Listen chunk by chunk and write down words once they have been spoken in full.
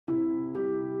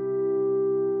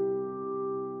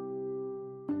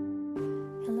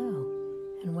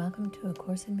welcome to A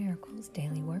Course in Miracles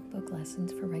Daily Workbook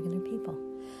Lessons for Regular People.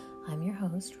 I'm your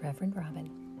host, Reverend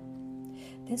Robin.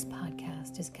 This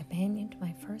podcast is a companion to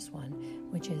my first one,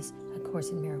 which is A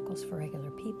Course in Miracles for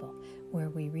Regular People, where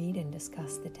we read and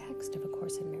discuss the text of A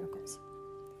Course in Miracles.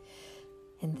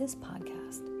 In this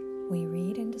podcast, we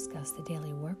read and discuss the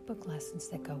daily workbook lessons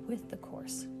that go with the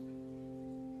Course.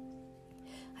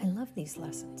 I love these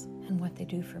lessons and what they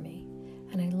do for me,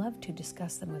 and I love to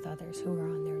discuss them with others who are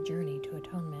on their journey to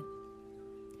atonement.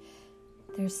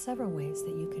 There's several ways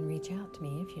that you can reach out to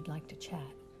me if you'd like to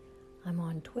chat. I'm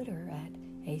on Twitter at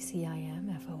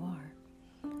ACIMFOR.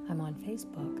 I'm on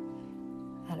Facebook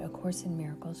at A Course in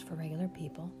Miracles for Regular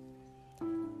People.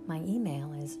 My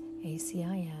email is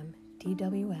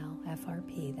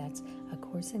ACIMDWLFRP. That's A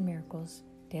Course in Miracles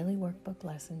Daily Workbook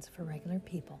Lessons for Regular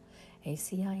People.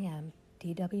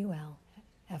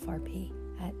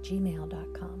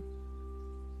 ACIMDWLFRP@gmail.com.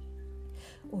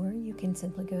 Or you can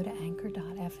simply go to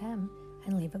anchor.fm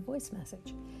and leave a voice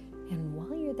message. And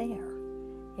while you're there,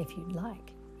 if you'd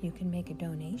like, you can make a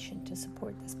donation to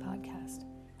support this podcast,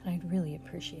 and I'd really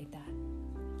appreciate that.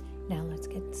 Now let's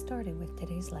get started with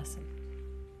today's lesson.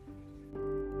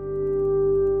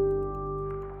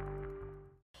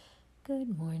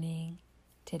 Good morning.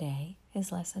 Today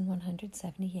is lesson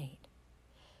 178.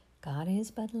 God is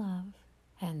but love,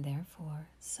 and therefore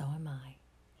so am I.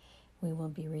 We will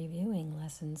be reviewing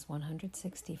lessons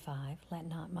 165, Let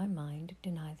Not My Mind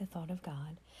Deny the Thought of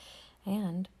God,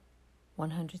 and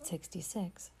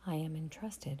 166, I Am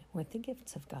Entrusted with the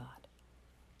Gifts of God.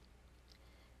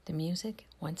 The music,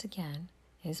 once again,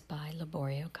 is by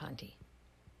Laborio Conti.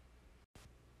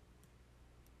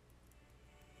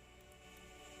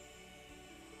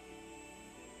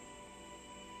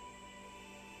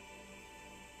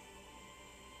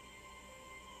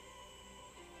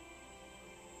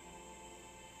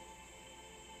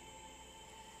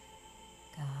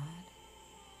 God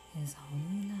is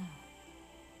only love,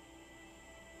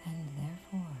 and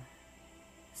therefore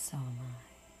so am I.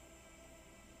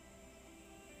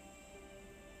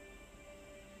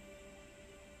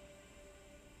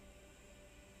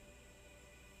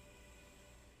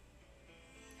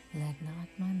 Let not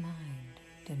my mind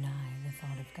deny the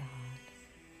thought of God.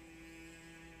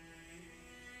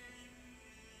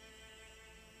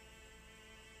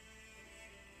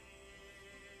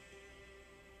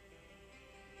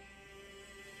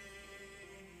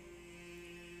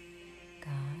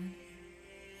 God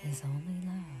is only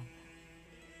love,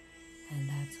 and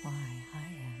that's why I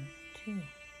am too.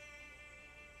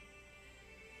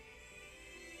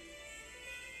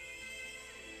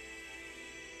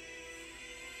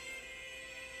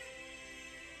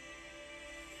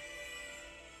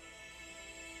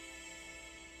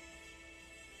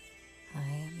 I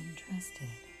am entrusted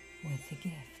with the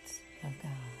gifts of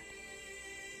God.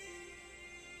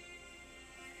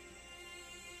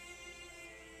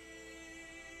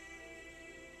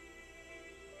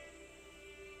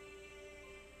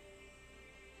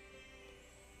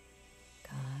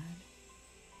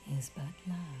 Is but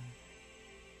love,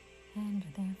 and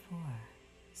therefore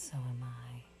so am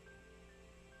I.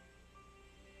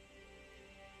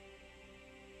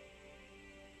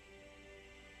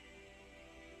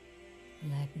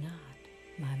 Let not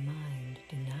my mind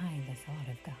deny the thought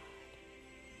of God.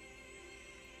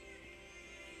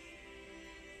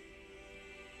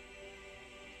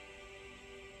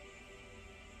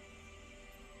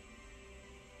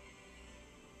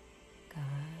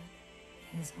 God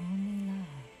is only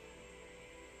love,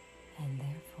 and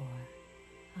therefore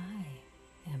I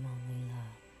am only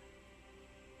love.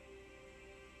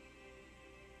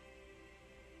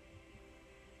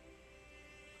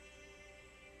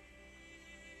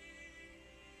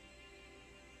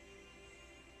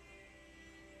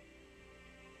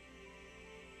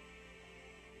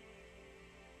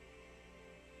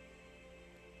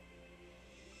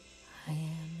 I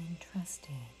am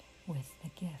entrusted with the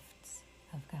gifts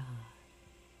of God.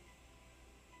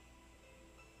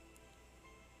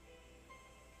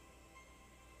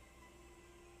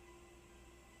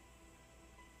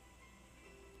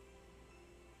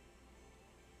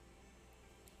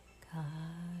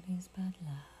 God is but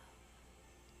love,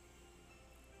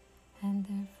 and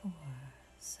therefore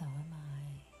so am I.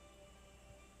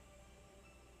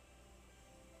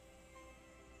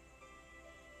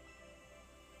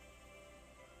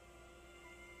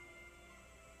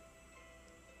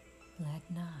 Let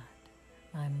not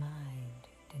my mind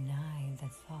deny the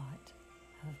thought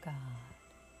of God.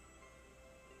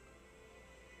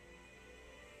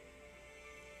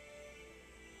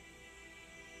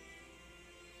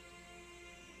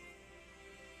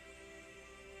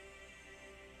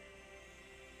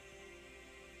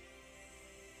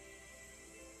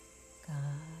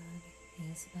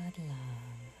 is but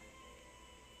love,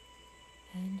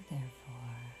 and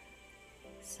therefore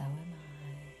so am I.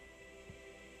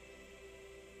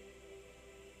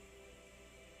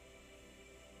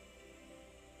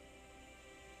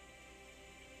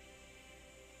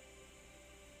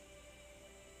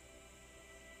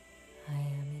 I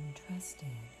am entrusted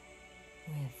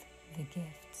with the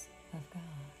gifts of God.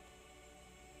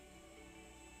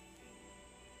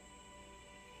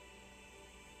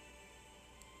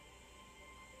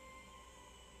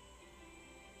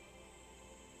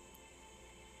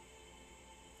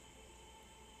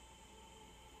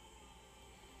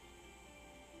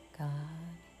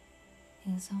 God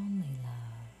is only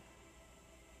love,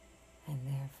 and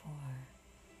therefore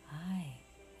I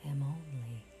am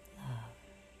only love.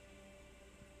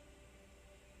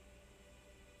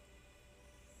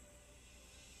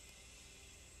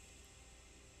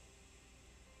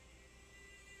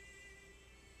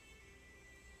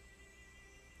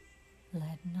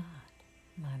 Let not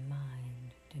my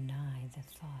mind deny the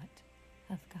thought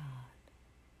of God.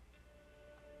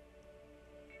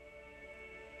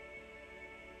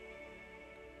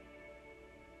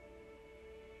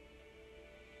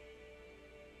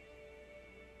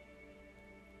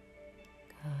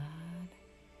 God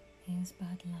is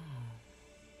but love,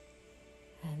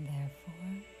 and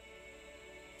therefore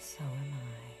so am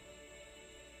I.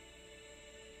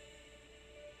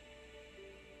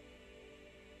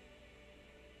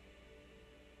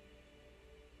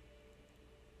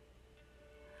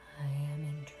 I am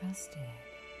entrusted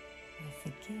with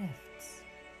the gifts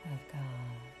of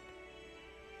God.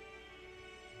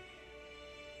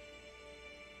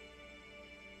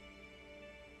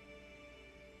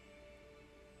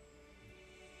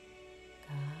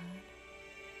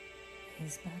 God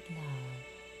is but love,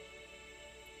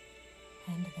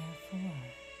 and therefore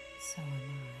so am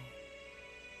I.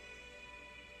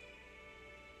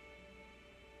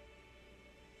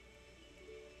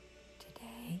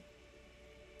 Today,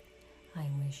 I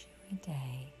wish you a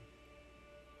day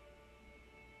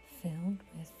filled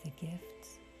with the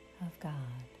gifts of God.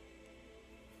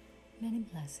 Many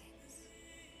blessings.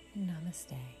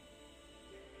 Namaste.